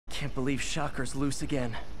can't believe Shocker's loose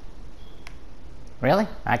again. Really?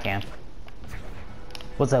 I can.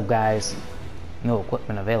 What's up, guys? No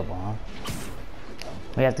equipment available, huh?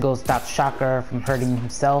 We have to go stop Shocker from hurting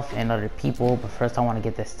himself and other people, but first I want to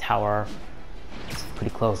get this tower. It's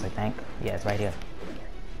pretty close, I think. Yeah, it's right here.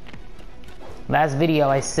 Last video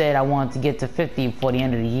I said I wanted to get to 50 before the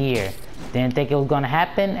end of the year. Didn't think it was going to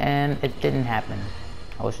happen, and it didn't happen.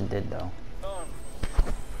 I wish it did, though.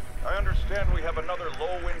 I understand we have another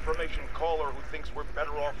low-information caller who thinks we're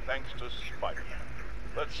better off thanks to Spider-Man.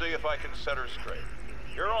 Let's see if I can set her straight.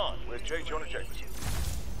 You're on with J. Jonah Jameson.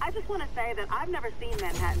 I just want to say that I've never seen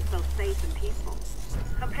Manhattan so safe and peaceful.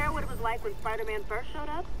 Compare what it was like when Spider-Man first showed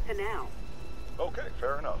up to now. Okay,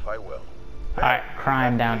 fair enough, I will. Alright,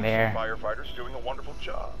 crime down there. Firefighters doing a wonderful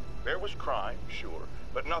job. There was crime, sure,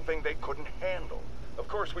 but nothing they couldn't handle. Of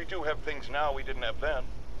course, we do have things now we didn't have then.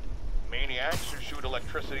 Maniacs who shoot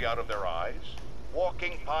electricity out of their eyes.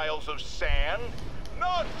 Walking piles of sand.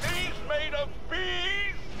 Nazis made of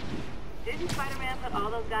bees! Didn't Spider-Man put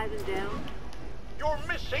all those guys in jail? You're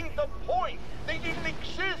missing the point. They didn't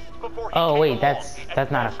exist before he Oh came wait, along.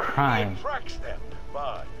 that's not a crime. He attracts them,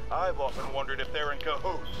 but I've often wondered if they're in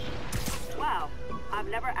cahoots. Wow, I've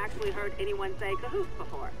never actually heard anyone say cahoots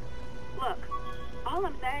before. Look, all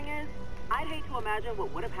I'm saying is, I'd hate to imagine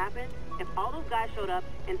what would have happened if all those guys showed up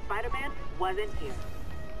and Spider-Man wasn't here.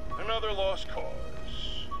 Another lost cause.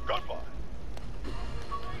 Goodbye.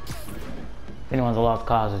 If anyone's a lost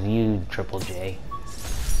cause, is you, Triple J.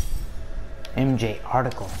 MJ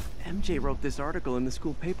article. MJ wrote this article in the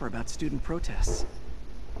school paper about student protests.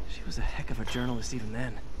 She was a heck of a journalist even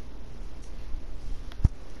then.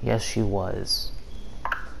 Yes, she was.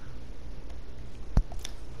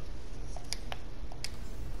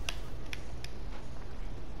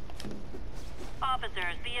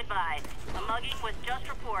 Officers, be advised. A mugging was just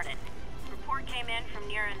reported. Report came in from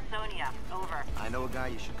near Ansonia. Over. I know a guy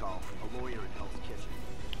you should call. A lawyer in Hell's Kitchen.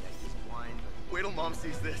 Yes, wine. Wait till Mom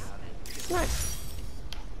sees this. Nice.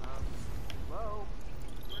 Hello?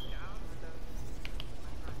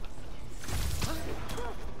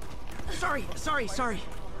 Sorry.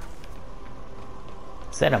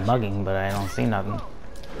 Said a mugging, but I don't see nothing.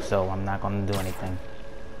 So I'm not gonna do anything.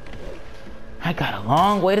 I got a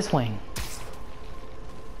long way to swing.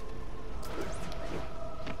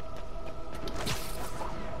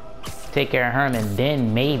 Take care of Herman,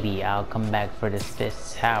 then maybe I'll come back for this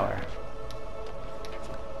fifth tower.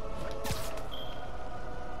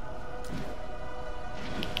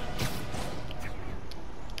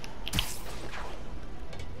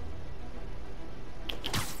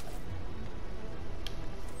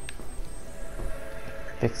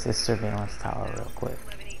 Fix this surveillance tower real quick.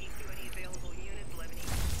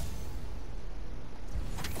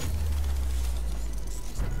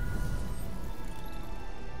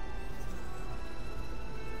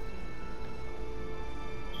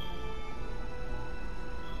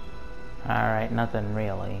 Alright, nothing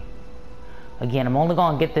really. Again, I'm only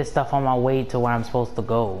gonna get this stuff on my way to where I'm supposed to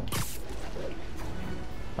go.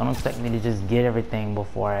 Don't expect me to just get everything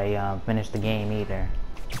before I finish the game either.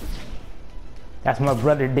 That's what my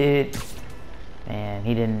brother did, and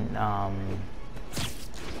he didn't,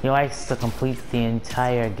 he likes to complete the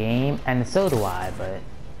entire game, and so do I, but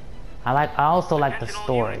I also like the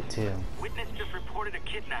story too. Witness just reported a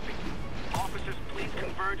kidnapping. Officers, please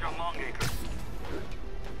converge on Longacre.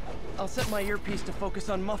 I'll set my earpiece to focus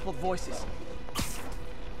on muffled voices.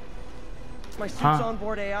 My suit's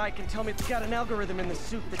onboard AI can tell me it's got an algorithm in the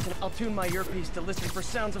suit that can... I'll tune my earpiece to listen for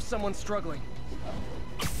sounds of someone struggling.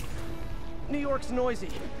 New York's noisy,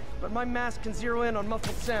 but my mask can zero in on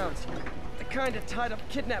muffled sounds. The kind a tied-up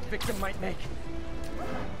kidnap victim might make.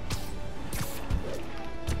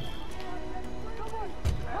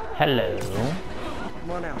 Hello.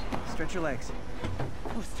 Come on out. Stretch your legs.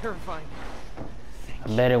 That was terrifying. I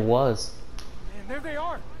bet it was. And there they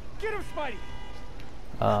are. Get him, Spidey.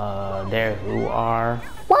 There who are.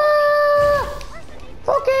 Wah!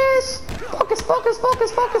 Focus! Focus!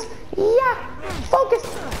 Yeah! Focus!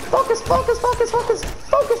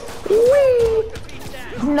 Wee!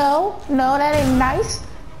 No, that ain't nice.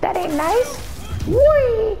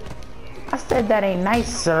 Wee! I said that ain't nice,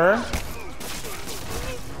 sir.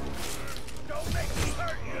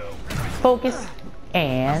 Focus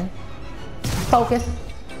and focus.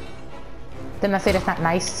 Didn't I say that's not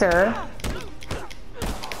nice, sir?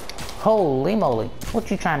 Holy moly. What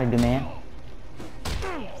you trying to do, man?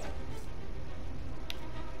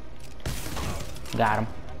 Got him.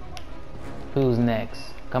 Who's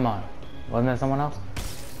next? Come on. Wasn't there someone else?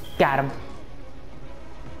 Got him.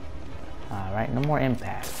 Alright, no more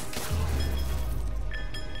impact.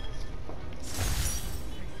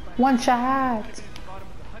 One shot.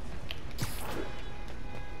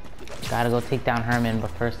 Gotta go take down Herman,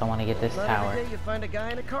 but first I want to get this Not tower. every day you find a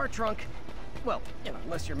guy in a car trunk. Well, you know,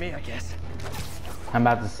 unless you're me, I guess. I'm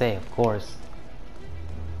about to say, of course.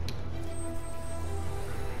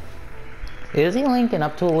 Is he linking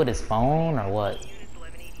up to it with his phone or what?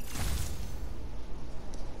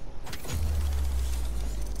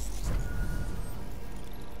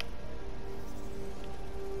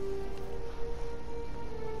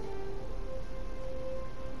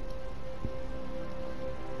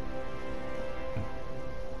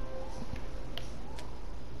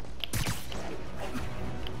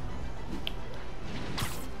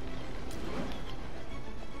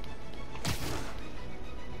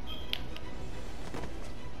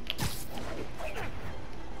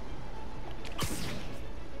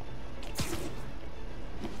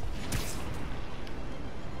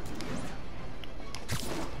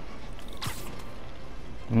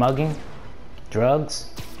 Mugging? Drugs?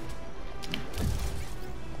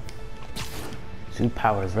 Suit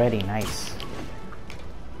power is ready, nice.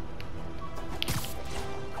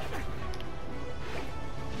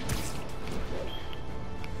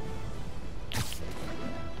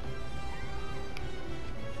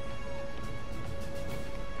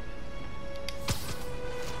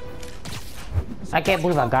 I can't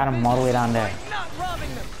believe I got him all the way down there. Not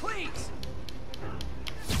robbing them, please.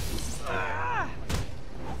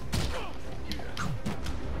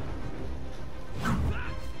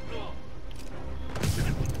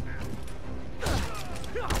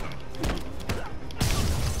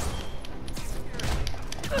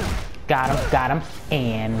 Got him,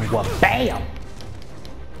 and bam!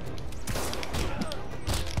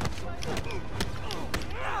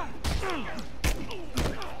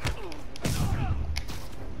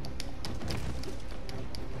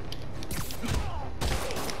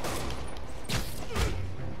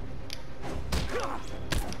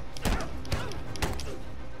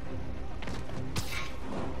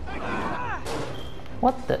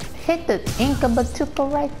 What the? Hit the Inca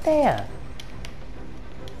Batuka right there.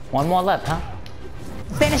 One more left, huh?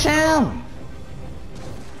 Finish him!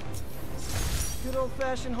 Good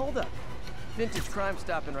old-fashioned holdup. Vintage crime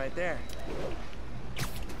stopping right there.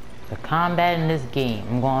 The combat in this game,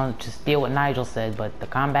 I'm going to steal what Nigel said, but the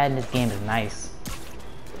combat in this game is nice.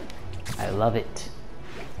 I love it.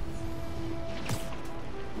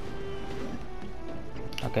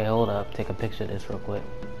 Okay, hold up. Take a picture of this real quick.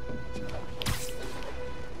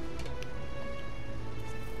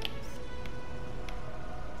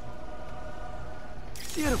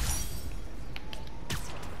 Beautiful.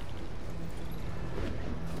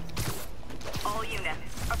 All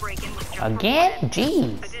units, a break-in was just Again? reported.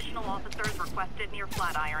 Jeez. Additional officers requested near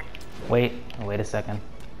Flatiron. Wait a second.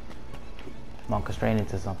 I'm constrained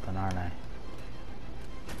into something, aren't I?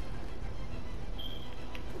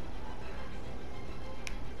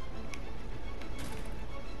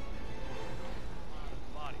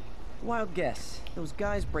 Wild guess. Those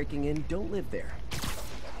guys breaking in don't live there.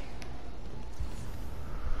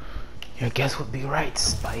 Your guess would be right,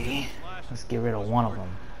 Spidey. Let's get rid of one of them.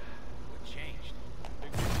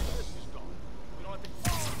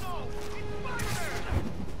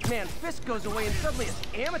 Man, Fisk goes away and suddenly it's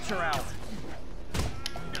amateur hour.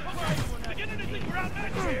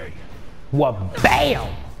 What?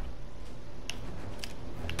 Bam!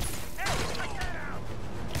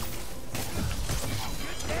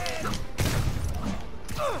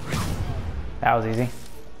 That was easy.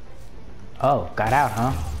 Oh, got out,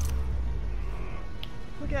 huh?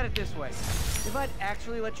 Look at it this way. If I'd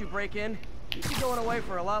actually let you break in, you'd be going away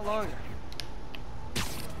for a lot longer.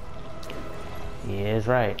 He is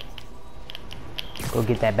right. Go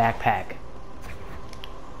get that backpack.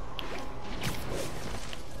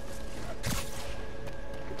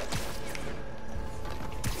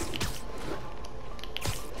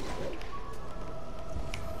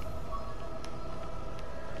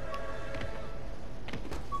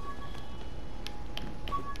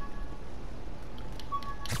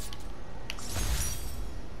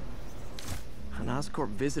 An Oscorp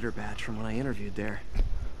visitor badge from when I interviewed there.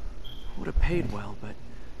 Would have paid well, but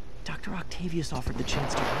Dr. Octavius offered the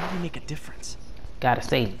chance to really make a difference. Gotta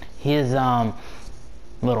say, his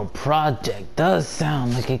little project does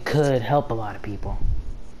sound like it could help a lot of people.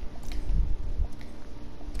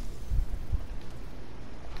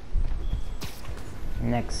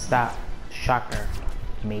 Next stop, Shocker,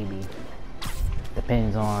 maybe.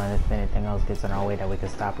 Depends on if anything else gets in our way that we can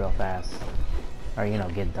stop real fast. Or, you know,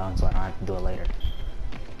 get done so I don't have to do it later.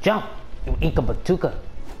 Jump! You Inca Batuka!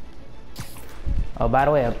 Oh, by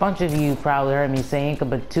the way, a bunch of you probably heard me say Inca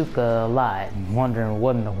Batuka a lot, wondering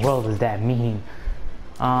what in the world does that mean.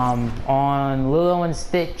 On Lilo and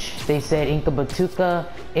Stitch, they said Inka Batuka.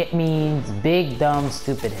 It means big, dumb,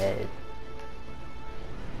 stupid head.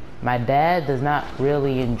 My dad does not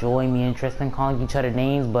really enjoy me interested in calling each other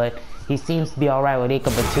names, but he seems to be alright with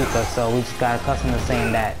Inka Batuka, so we just got accustomed to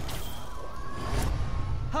saying that.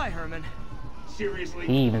 Hi, Herman. Seriously?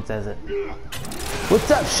 He even says it.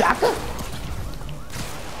 What's up, Shaka?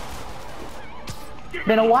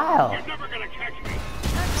 Been a while. You're never gonna catch me.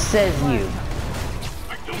 Says you.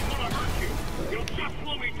 I don't want to hurt you. You'll just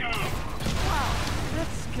slow me down. Wow,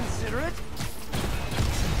 that's considerate.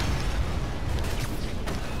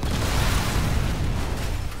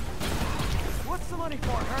 What's the money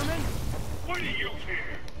for, Herman? Why do you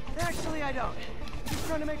care? Actually, I don't. Just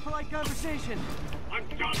trying to make polite conversation. I'm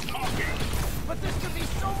done talking. But this could be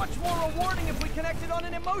so much more rewarding if we connected on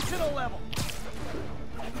an emotional level.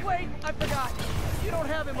 Wait, I forgot. You don't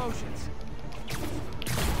have emotions.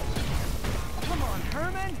 Come on,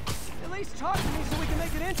 Herman. At least talk to me so we can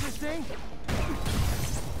make it interesting.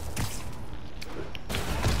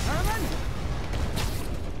 Herman?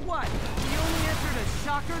 What? You only answered a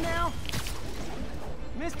shocker now?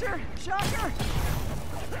 Mr. Shocker?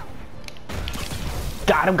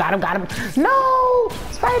 Got him, got him, got him. No!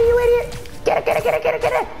 Spider, you idiot! Get it, get it, get it, get it,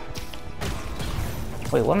 get it!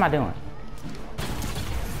 Wait, what am I doing?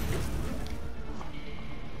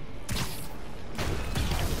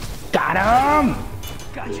 Got him!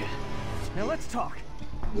 Gotcha. Now let's talk.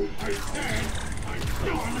 I said I'm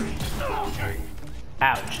done talking.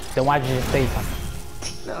 Ouch. Then why'd you just say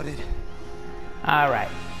something? Noted. Alright.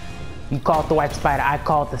 You called the white spider, I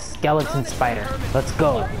called the skeleton Honestly, spider. Herman, Let's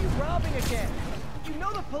go. Why are you robbing again? You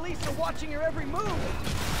know the police are watching your every move.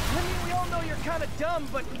 I mean, we all know you're kind of dumb,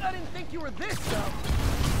 but I didn't think you were this dumb.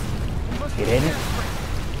 You must be You didn't? desperate,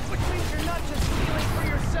 which means you're not just stealing for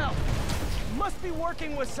yourself. You must be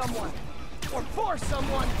working with someone, or for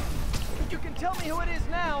someone. You can tell me who it is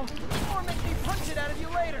now, or make me punch it out of you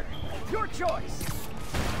later. Your choice.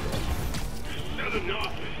 Said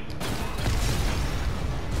enough.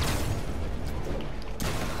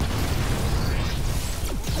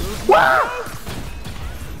 Whoa!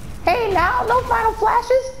 Hey now, no final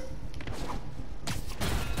flashes?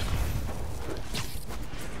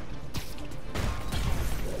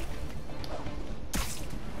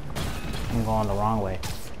 I'm going the wrong way.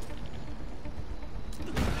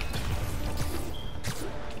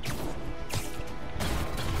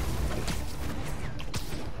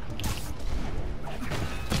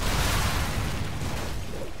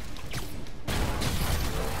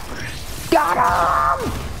 Got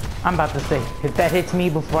him! I'm about to say, if that hits me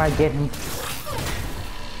before I get him.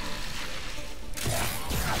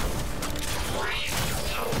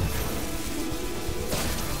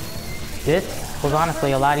 This was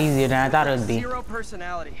honestly a lot easier than I thought it would be. Zero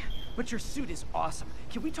personality, but your suit is awesome.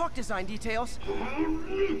 Can we talk design details?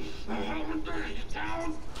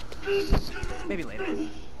 Maybe later.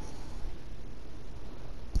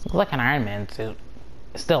 Looks like an Iron Man suit.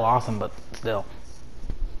 It's still awesome, but still.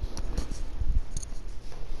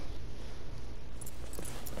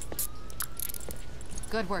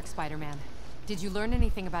 Good work, Spider-Man. Did you learn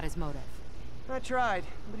anything about his motive? I tried,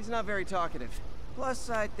 but he's not very talkative. Plus,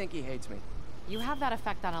 I think he hates me. You have that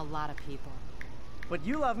effect on a lot of people. But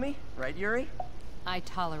you love me, right, Yuri? I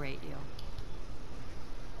tolerate you.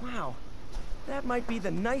 Wow. That might be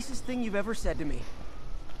the nicest thing you've ever said to me.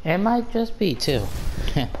 It might just be, too.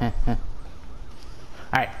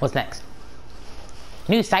 Alright, what's next?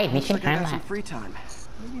 New side mission. Looks like I got some free time.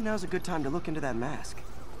 Maybe now's a good time to look into that mask.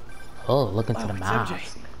 Oh, look into Oh, the it's mask.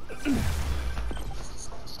 MJ.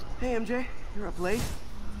 Hey, MJ. You're up late?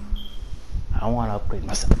 I want to upgrade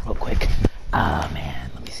myself real quick. Ah, man.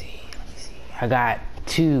 Let me see. I got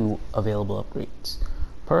 2 available upgrades.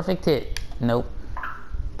 Perfect hit. Nope.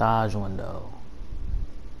 Dodge window.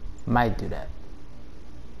 Might do that.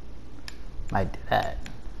 Might do that.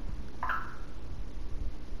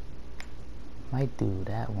 Might do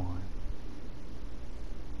that one.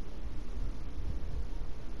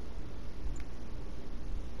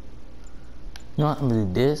 You know what? I'm gonna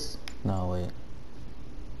do this. No, wait.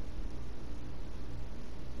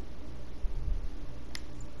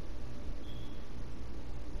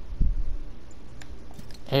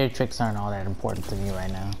 Air tricks aren't all that important to me right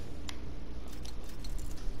now.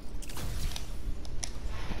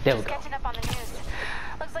 There we Just go. catching up on the news.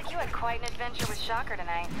 Looks like you had quite an adventure with Shocker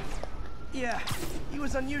tonight. Yeah, he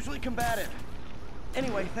was unusually combative.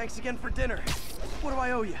 Anyway, thanks again for dinner. What do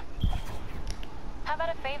I owe you? How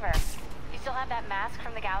about a favor? You still have that mask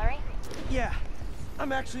from the gallery? Yeah,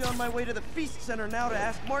 I'm actually on my way to the Feast Center now to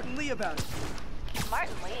ask Martin Lee about it.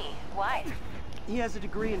 Martin Lee? Why? He has a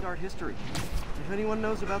degree in art history. If anyone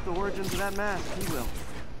knows about the origins of that mask, he will.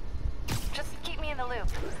 Just keep me in the loop.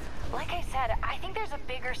 Like I said, I think there's a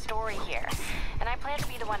bigger story here, and I plan to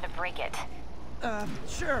be the one to break it.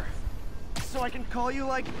 Sure. So I can call you,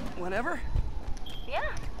 like, whenever?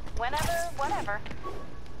 Yeah, whenever, whatever.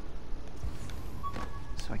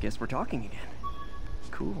 So I guess we're talking again.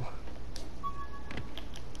 Cool.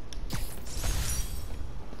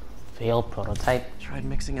 Failed prototype. Tried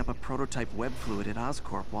mixing up a prototype web fluid at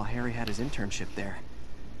Oscorp while Harry had his internship there.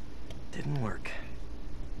 Didn't work.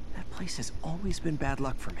 That place has always been bad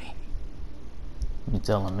luck for me. You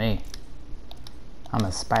telling me? I'm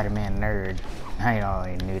a Spider-Man nerd. I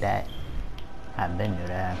already knew that. I've been knew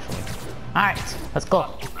that actually. Alright, let's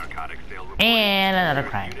go. And another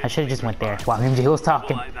crime. I should have just went there while MJ was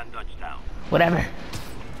talking. Whatever.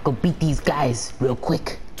 Go beat these guys real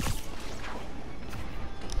quick.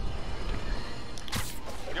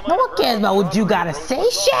 No one cares about what you gotta say.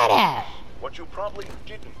 Shut up. What you probably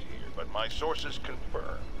didn't hear, but my sources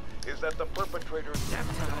confirm, is that the perpetrator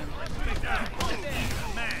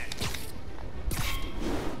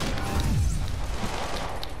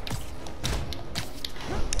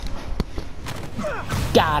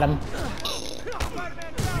Got him.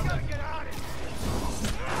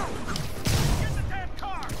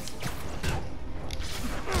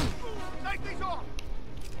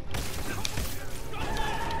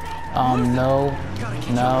 No.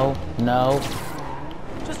 No. No.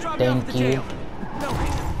 Thank you.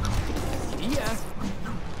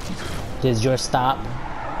 This is your stop.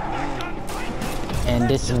 And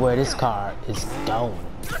this is where this car is going.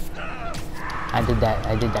 I did that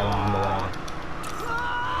wrong, but whatever.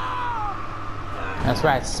 That's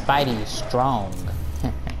right, Spidey is strong.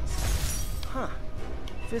 Huh.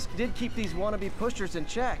 Fisk did keep these wannabe pushers in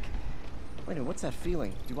check. Wait a minute, what's that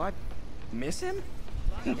feeling? Do I miss him?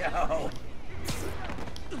 No.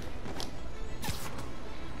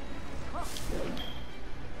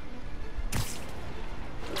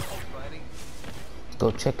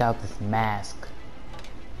 Go check out this mask.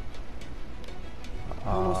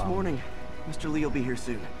 Almost morning. Mr. Lee will be here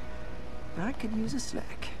soon. I could use a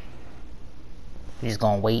snack. You're just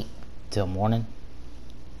gonna wait till morning?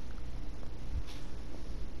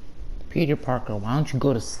 Peter Parker, why don't you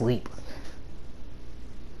go to sleep?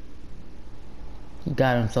 He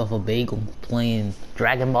got himself a bagel playing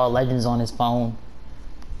Dragon Ball Legends on his phone.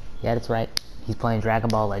 Yeah, that's right. He's playing Dragon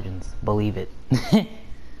Ball Legends. Believe it.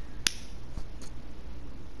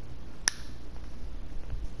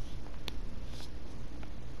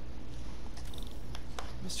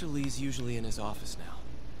 Mr. Lee's usually in his office now.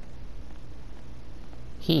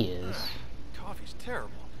 He is. Coffee's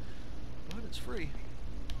terrible, but it's free.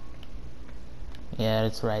 Yeah,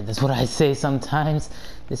 that's right. That's what I say sometimes.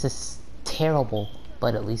 This is terrible,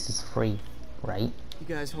 but at least it's free, right? You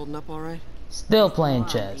guys holding up all right? Still playing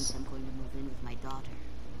chess. I'm going to move in with my daughter.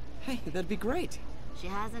 Hey, that'd be great. She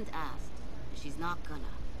hasn't asked. She's not gonna.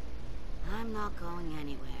 I'm not going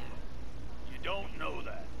anywhere. You don't know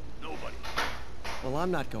that. Nobody. Well,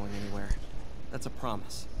 I'm not going anywhere. That's a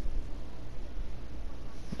promise.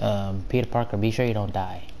 Peter Parker, be sure you don't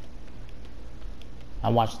die.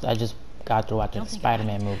 I just got through watching the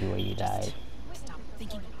Spider-Man movie where you died.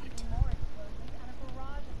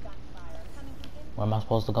 Where am I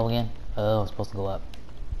supposed to go again? Oh, I'm supposed to go up.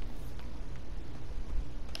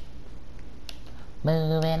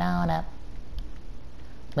 Moving on up.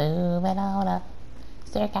 Moving on up.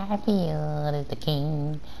 Sir Garfield is the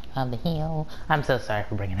king of the hill. I'm so sorry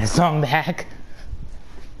for bringing this song back.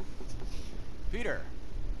 Peter,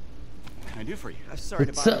 what can I do for you? I'm sorry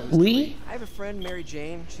What's to bother up, you, Mr. Lee? I have a friend, Mary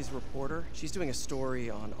Jane. She's a reporter. She's doing a story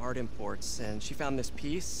on art imports, and she found this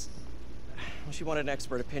piece. Well, she wanted an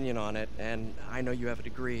expert opinion on it, and I know you have a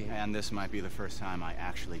degree. And this might be the first time I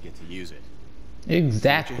actually get to use it.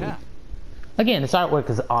 Exactly. What you have? Again, this artwork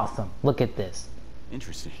is awesome. Look at this.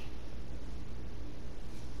 Interesting.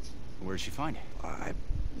 Where'd she find it? I'm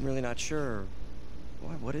really not sure.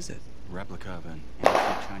 What is it? Replica of an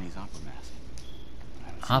antique Chinese opera mask. I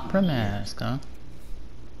haven't seen Opera one in years. mask, huh?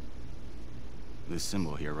 This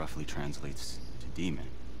symbol here roughly translates to demon.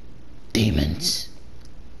 Demons.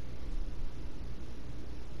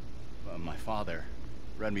 My father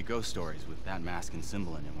read me ghost stories with that mask and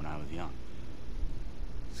symbol in it when I was young.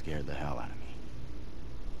 Scared the hell out of me.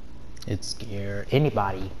 It scared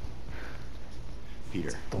anybody.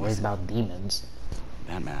 Peter, Stories listen. about demons.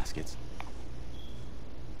 That mask, it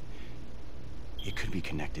could be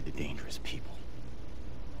connected to dangerous people.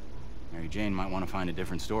 Mary Jane might want to find a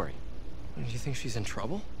different story. Do you think she's in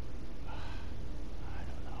trouble? I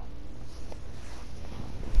don't know.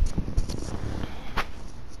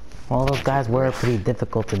 Well, those guys were pretty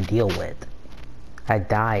difficult to deal with. I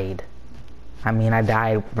died. I mean, I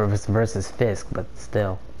died versus Fisk, but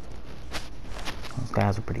still. Those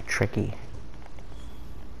guys are pretty tricky.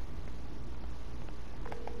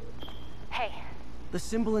 Hey. The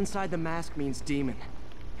symbol inside the mask means demon.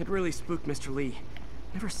 It really spooked Mr. Lee.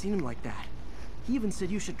 Never seen him like that. He even said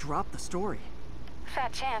you should drop the story.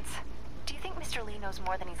 Fat chance. Do you think Mr. Lee knows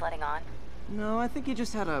more than he's letting on? No, I think he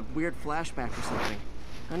just had a weird flashback or something.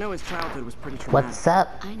 I know his childhood was pretty traumatic. What's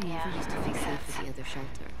up? I never used to feel safe at the other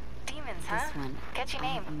shelter. Demons, huh? This one, Catchy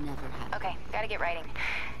name. I've never had. Okay, gotta get writing.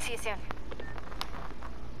 See you soon.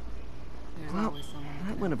 There's Well, always someone.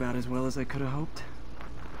 that went about as well as I could have hoped.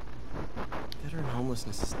 Veteran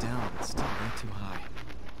homelessness is down, but still way too high.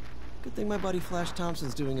 Good thing my buddy Flash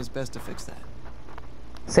Thompson's doing his best to fix that.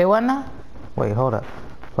 Say what now? Wait, hold up.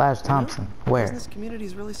 Flash Thompson, The where? business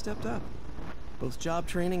community's really stepped up. Both job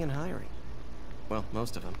training and hiring. Well,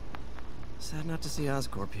 most of them. Sad not to see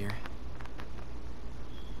Oscorp here.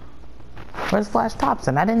 Where's Flash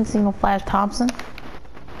Thompson? I didn't see no Flash Thompson.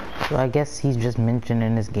 So I guess he's just mentioned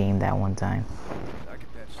in this game that one time.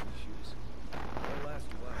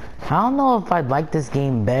 I don't know if I'd like this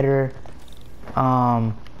game better.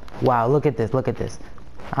 Wow, look at this, look at this.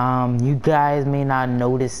 You guys may not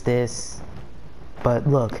notice this, but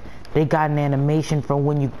look, they got an animation for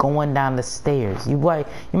when you're going down the stairs. You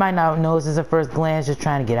might not notice this at first glance, just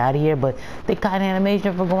trying to get out of here, but they got an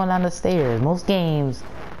animation for going down the stairs. Most games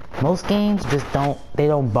just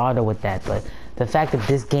don't bother with that, but the fact that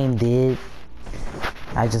this game did,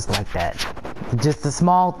 I just like that. Just the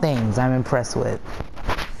small things I'm impressed with.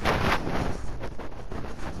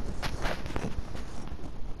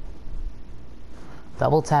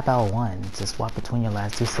 Double tap L1 to swap between your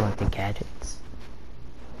last two selected gadgets.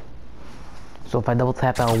 So if I double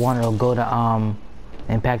tap L1, it'll go to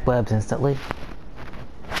impact webs instantly.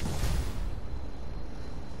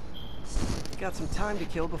 Got some time to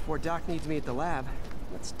kill before Doc needs me at the lab.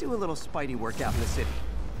 Let's do a little Spidey workout in the city.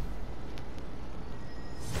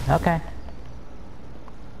 Okay.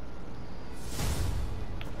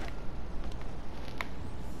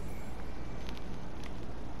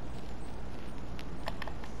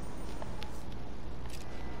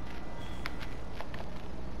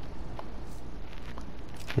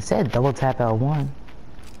 It said double tap L1.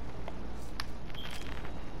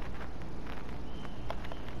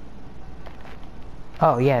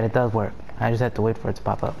 Oh yeah, it does work. I just have to wait for it to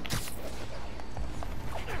pop up.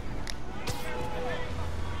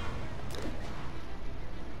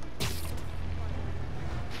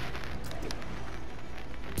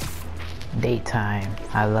 Daytime.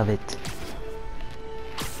 I love it.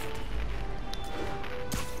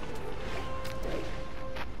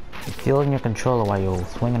 Feeling your controller while you're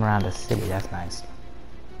swinging around the city, that's nice.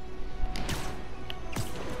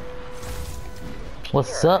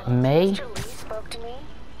 What's up, May? Mr. Lee spoke to me.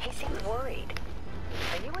 He seemed worried.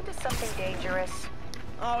 Are you into something dangerous?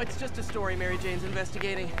 Oh, it's just a story Mary Jane's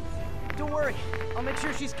investigating. Don't worry, I'll make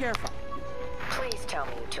sure she's careful. Please tell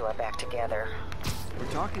me you two are back together.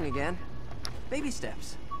 We're talking again. Baby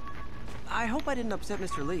steps. I hope I didn't upset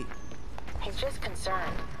Mr. Lee. He's just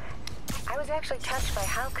concerned. I was actually touched by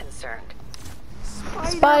how concerned.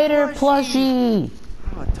 Spider plushie!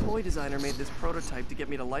 Oh, a toy designer made this prototype to get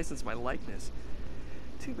me to license my likeness.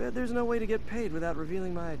 Too bad there's no way to get paid without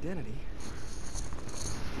revealing my identity.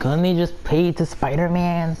 Couldn't they just pay to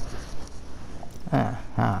Spider-Man?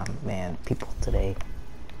 Man, people today.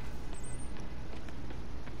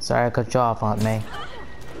 Sorry I cut you off, Aunt May.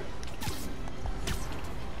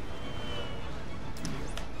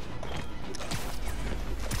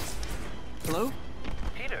 Hello?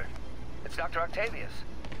 Peter, it's Dr. Octavius.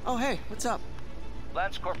 Oh, hey, what's up?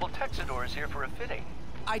 Lance Corporal Texador is here for a fitting.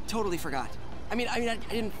 I totally forgot. I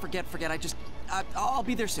didn't forget. I'll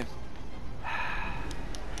be there soon.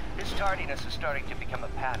 His tardiness is starting to become a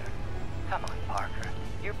pattern. Come on, Parker.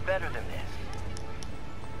 You're better than this.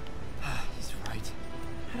 He's right.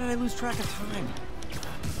 How did I lose track of time?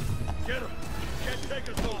 Get him! Can't take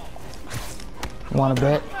us all! Want a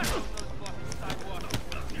bet?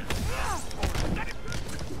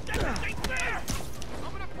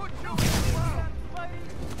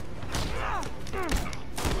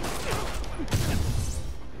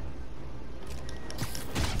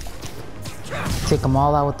 Take them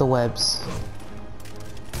all out with the webs.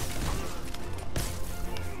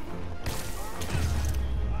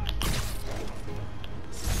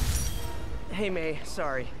 Hey, May,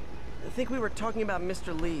 sorry. I think we were talking about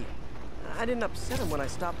Mr. Lee. I didn't upset him when I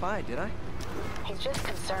stopped by, did I? He's just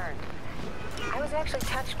concerned. I was actually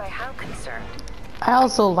touched by how concerned. I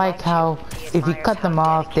also like how if you cut them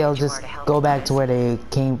off, they'll just go back to where they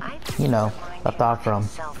came, you know, left off from.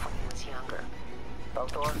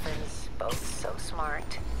 Both orphans, both so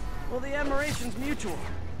smart. Well, the admiration's mutual.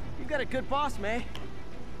 You've got a good boss, May.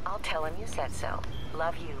 I'll tell him you said so.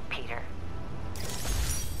 Love you, Peter.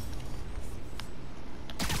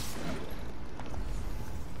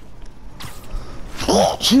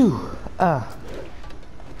 Phew.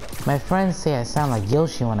 My friends say I sound like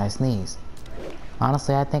Yoshi when I sneeze.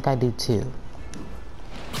 Honestly, I think I do too.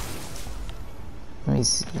 Let me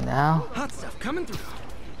see now. Hot stuff coming through.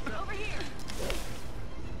 Over here.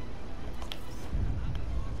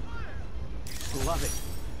 Love it.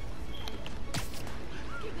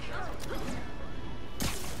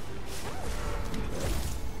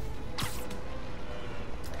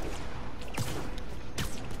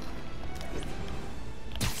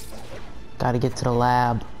 Gotta get to the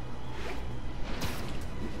lab.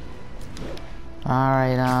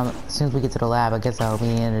 Alright, as soon as we get to the lab, I guess that'll be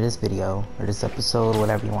the end of this video, or this episode,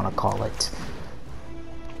 whatever you want to call it.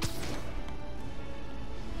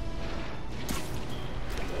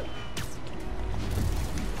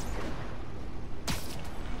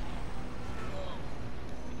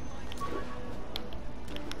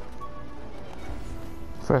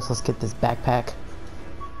 First, let's get this backpack.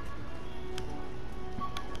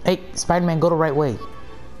 Hey, Spider-Man, go the right way.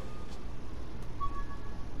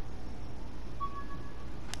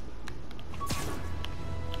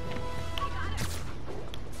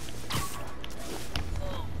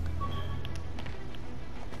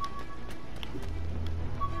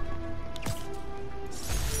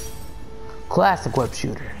 Classic web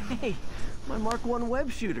shooter. Hey, my Mark I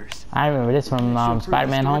web shooters. I remember this from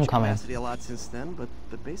Spider-Man Homecoming. A lot since then, but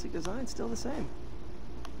the basic design's still the same.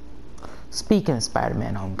 Speaking of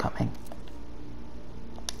Spider-Man Homecoming,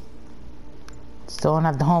 still don't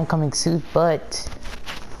have the Homecoming suit, but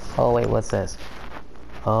oh wait, what's this?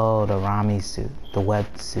 Oh, the Rami suit, the web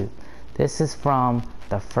suit. This is from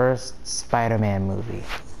the first Spider-Man movie.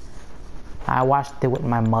 I watched it with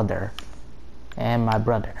my mother and my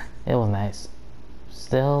brother. It was nice.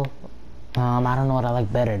 Still, I don't know what I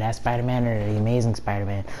like better, that Spider-Man or the Amazing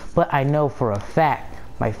Spider-Man. But I know for a fact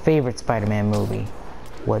my favorite Spider-Man movie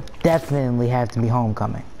would definitely have to be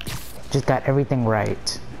Homecoming. Just got everything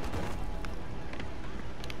right.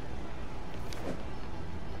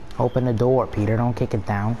 Open the door, Peter. Don't kick it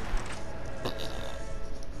down.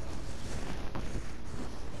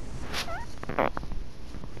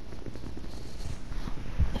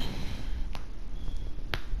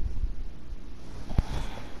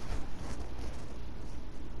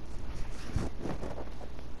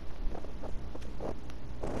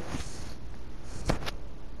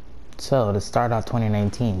 So to start out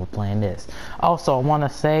 2019, we're playing this. Also, I want to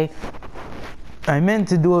say I meant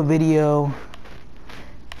to do a video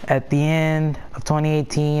at the end of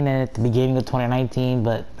 2018 and at the beginning of 2019,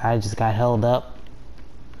 but I just got held up.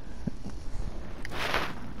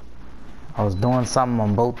 I was doing something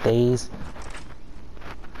on both days.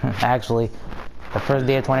 Actually, the first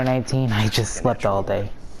day of 2019, I just slept all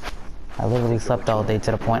day. I literally slept all day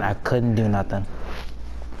to the point I couldn't do nothing.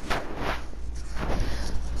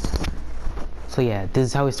 So yeah, this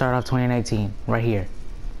is how we start off 2019, right here.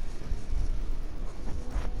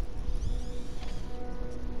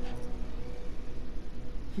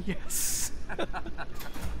 Yes.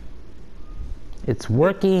 It's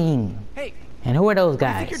working. Hey. And who are those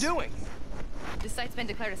guys? What do you think you're doing? This site's been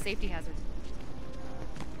declared a safety hazard.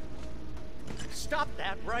 Stop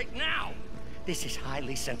that right now! This is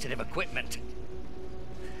highly sensitive equipment.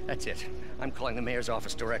 That's it. I'm calling the mayor's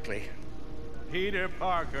office directly. Peter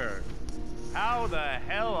Parker, how the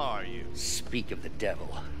hell are you? Speak of the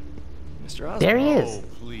devil. Mr. Osborn. There he is. Oh,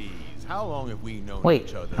 please. How long have we known Wait,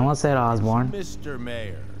 each other? I want to say Osborn. Mr.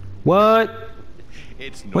 Mayor. What?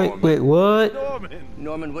 It's Norman. Wait, what?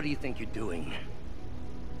 Norman, what do you think you're doing?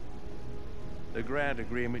 The grant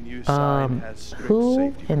agreement you signed has strict who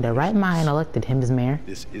safety in their right mind elected him as mayor?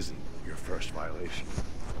 This isn't your first violation.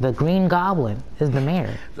 The Green Goblin is the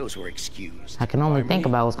mayor. Those were excused. I can only think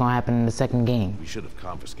about what's going to happen in the second game. We should have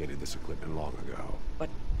confiscated this equipment long ago.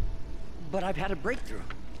 But I've had a breakthrough.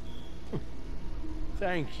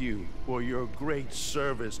 Thank you for your great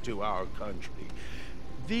service to our country.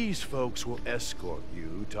 These folks will escort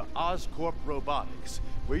you to Oscorp Robotics,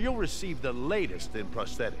 where you'll receive the latest in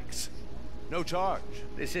prosthetics. No charge.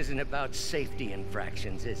 This isn't about safety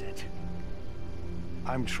infractions, is it?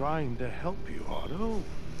 I'm trying to help you, Otto.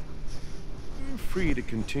 You're free to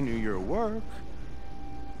continue your work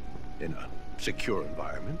in a secure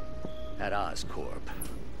environment. At Oscorp.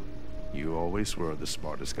 You always were the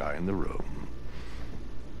smartest guy in the room.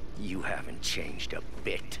 You haven't changed a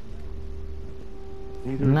bit.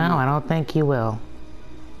 No, I don't think you will.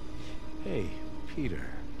 Hey, Peter.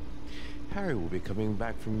 Harry will be coming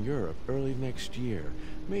back from Europe early next year.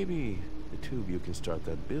 Maybe the two of you can start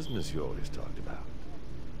that business you always talked about.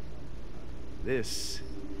 This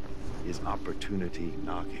is opportunity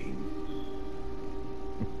knocking.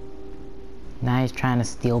 Now he's trying to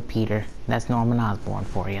steal Peter. That's Norman Osborn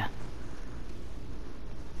for you.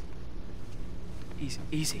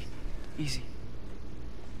 Easy.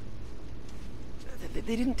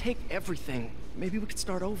 They didn't take everything. Maybe we could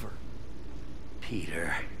start over.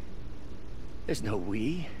 Peter, there's no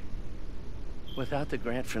we. Without the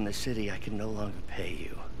grant from the city, I can no longer pay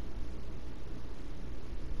you.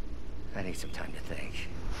 I need some time to think.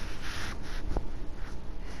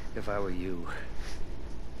 If I were you,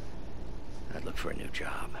 I'd look for a new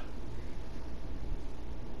job.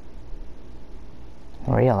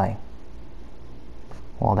 Really?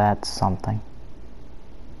 Well, that's something.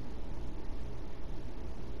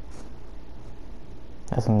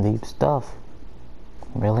 That's some deep stuff.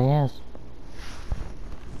 It really is.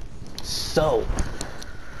 So,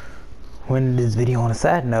 we're gonna do this video on a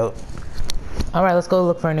sad note. Alright, let's go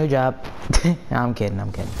look for a new job. No, I'm kidding.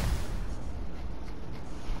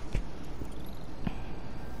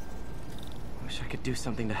 Wish I could do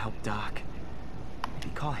something to help Doc. Maybe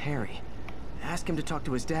call Harry. Ask him to talk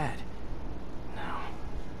to his dad. No.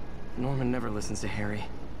 Norman never listens to Harry.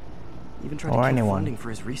 Even tried to get funding for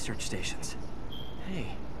his research stations. Hey,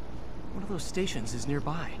 one of those stations is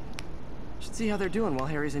nearby. Should see how they're doing while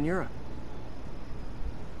Harry's in Europe.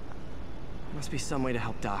 Must be some way to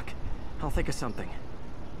help Doc. I'll think of something.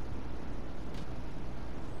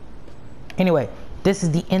 Anyway, this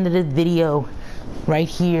is the end of this video right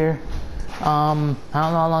here. I don't know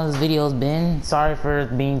how long this video's been. Sorry for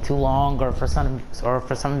it being too long, or for some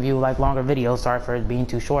of you like longer videos. Sorry for it being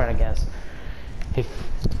too short, I guess. If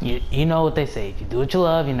you know what they say, if you do what you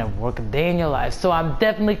love, you never work a day in your life. So I'm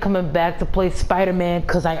definitely coming back to play Spider-Man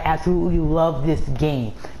because I absolutely love this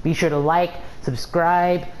game. Be sure to like,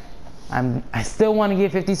 subscribe. I still want to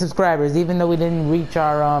get 50 subscribers, even though we didn't reach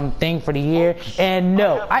our thing for the year. And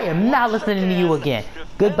no, I am not listening to you again.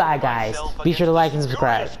 Goodbye, guys. Be sure to like and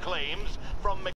subscribe.